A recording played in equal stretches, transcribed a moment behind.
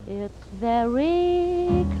It's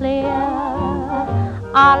very clear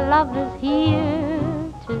our love is here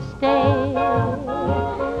to stay,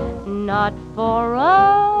 not for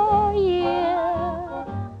a year,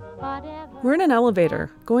 but ever. We're in an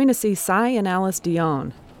elevator going to see Cy and Alice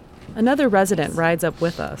Dione. Another resident rides up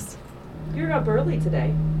with us. You're up early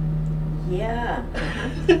today. Yeah.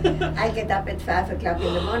 I get up at 5 o'clock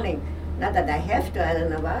in the morning. Not that I have to, I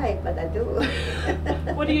don't know why, but I do.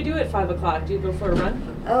 What do you do at 5 o'clock? Do you go for a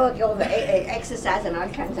run? Oh, go for exercise and all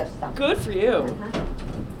kinds of stuff. Good for you. Uh-huh.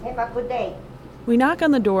 Have a good day. We knock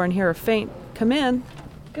on the door and hear a faint, "Come in."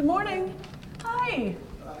 Good morning. Hi.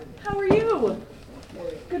 How are you?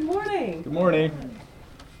 Good morning. Good morning.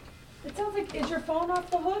 It sounds like, is your phone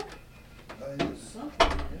off the hook?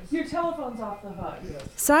 Your telephone's off the hook.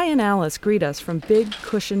 Cy and Alice greet us from big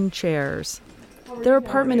cushioned chairs. Their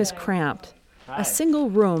apartment is cramped, a single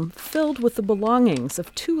room filled with the belongings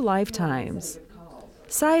of 2 lifetimes.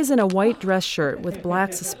 Cy is in a white dress shirt with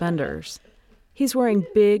black suspenders. He's wearing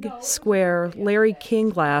big, square Larry King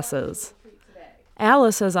glasses.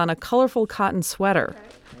 Alice has on a colorful cotton sweater,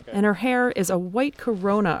 and her hair is a white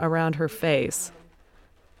corona around her face.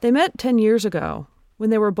 They met 10 years ago, when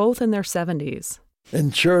they were both in their 70s.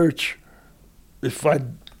 In church, if I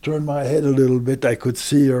turned my head a little bit, I could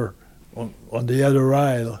see her on the other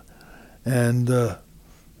aisle. And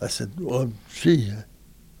I said, well,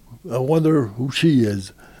 I wonder who she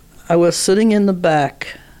is. I was sitting in the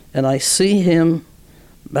back, and I see him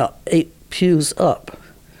about 8 pews up.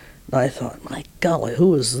 And I thought, my golly,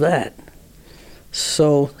 who is that?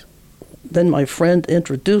 So then my friend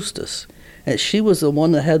introduced us, and she was the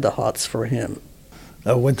one that had the hots for him.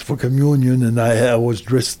 I went for communion, and I was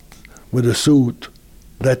dressed with a suit.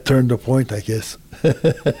 That turned the point, I guess.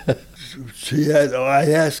 I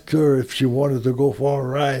asked her if she wanted to go for a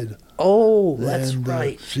ride. Oh, that's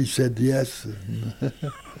right. She said yes.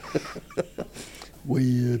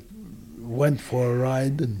 We went for a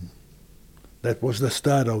ride, and that was the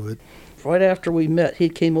start of it. Right after we met, he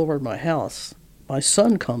came over to my house. My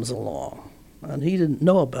son comes along, and he didn't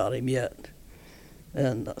know about him yet.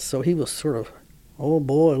 And so he was sort of, oh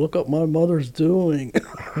boy, look what my mother's doing.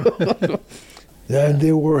 Yeah, and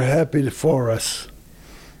they were happy for us.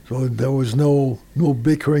 So there was no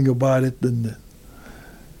bickering about it, and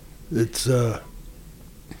it's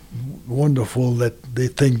wonderful that they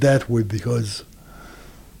think that way, because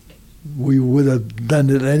we would have done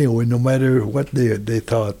it anyway, no matter what they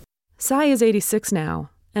thought. Cy is 86 now,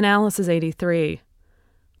 and Alice is 83.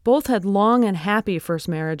 Both had long and happy first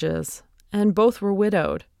marriages, and both were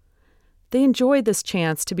widowed. They enjoyed this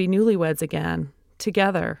chance to be newlyweds again,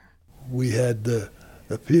 together. We had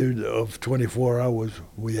a period of 24 hours.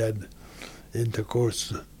 We had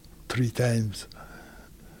intercourse 3 times.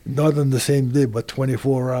 Not on the same day, but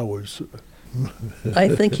 24 hours. I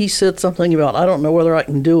think he said something about, I don't know whether I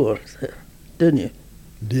can do it, didn't you?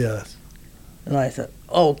 Yes. And I thought,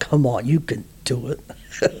 oh, come on, you can do it.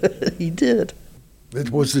 He did. It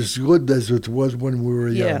was as good as it was when we were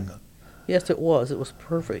young. Yes, it was. It was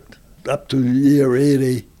perfect. Up to year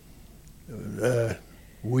 80,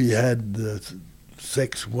 we had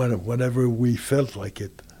sex whenever we felt like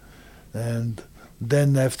it. And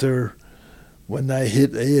then when I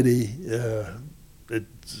hit 80,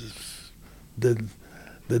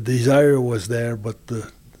 the desire was there, but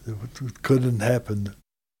it couldn't happen.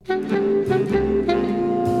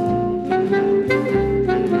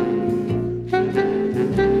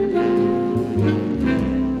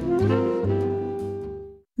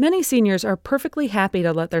 Many seniors are perfectly happy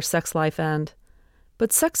to let their sex life end.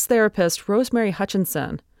 But sex therapist Rosemary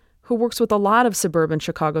Hutchinson, who works with a lot of suburban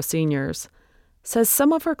Chicago seniors, says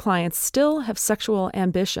some of her clients still have sexual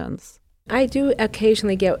ambitions. I do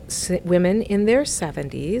occasionally get women in their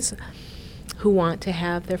 70s who want to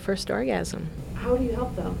have their first orgasm. How do you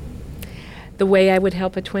help them? The way I would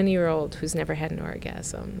help a 20-year-old who's never had an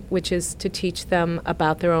orgasm, which is to teach them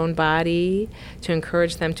about their own body, to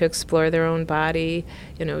encourage them to explore their own body,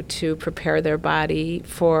 to prepare their body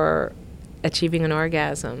for achieving an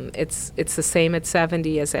orgasm. It's the same at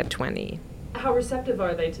 70 as at 20. How receptive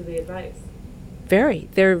are they to the advice? Very.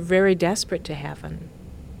 They're very desperate to have one.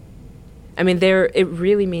 I mean, it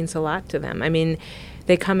really means a lot to them. I mean,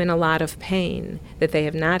 they come in a lot of pain that they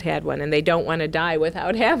have not had one, and they don't want to die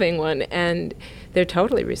without having one, and they're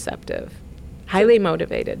totally receptive, highly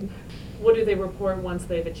motivated. What do they report once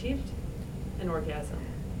they've achieved an orgasm?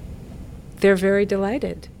 They're very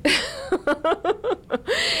delighted.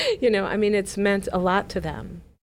 I mean, it's meant a lot to them.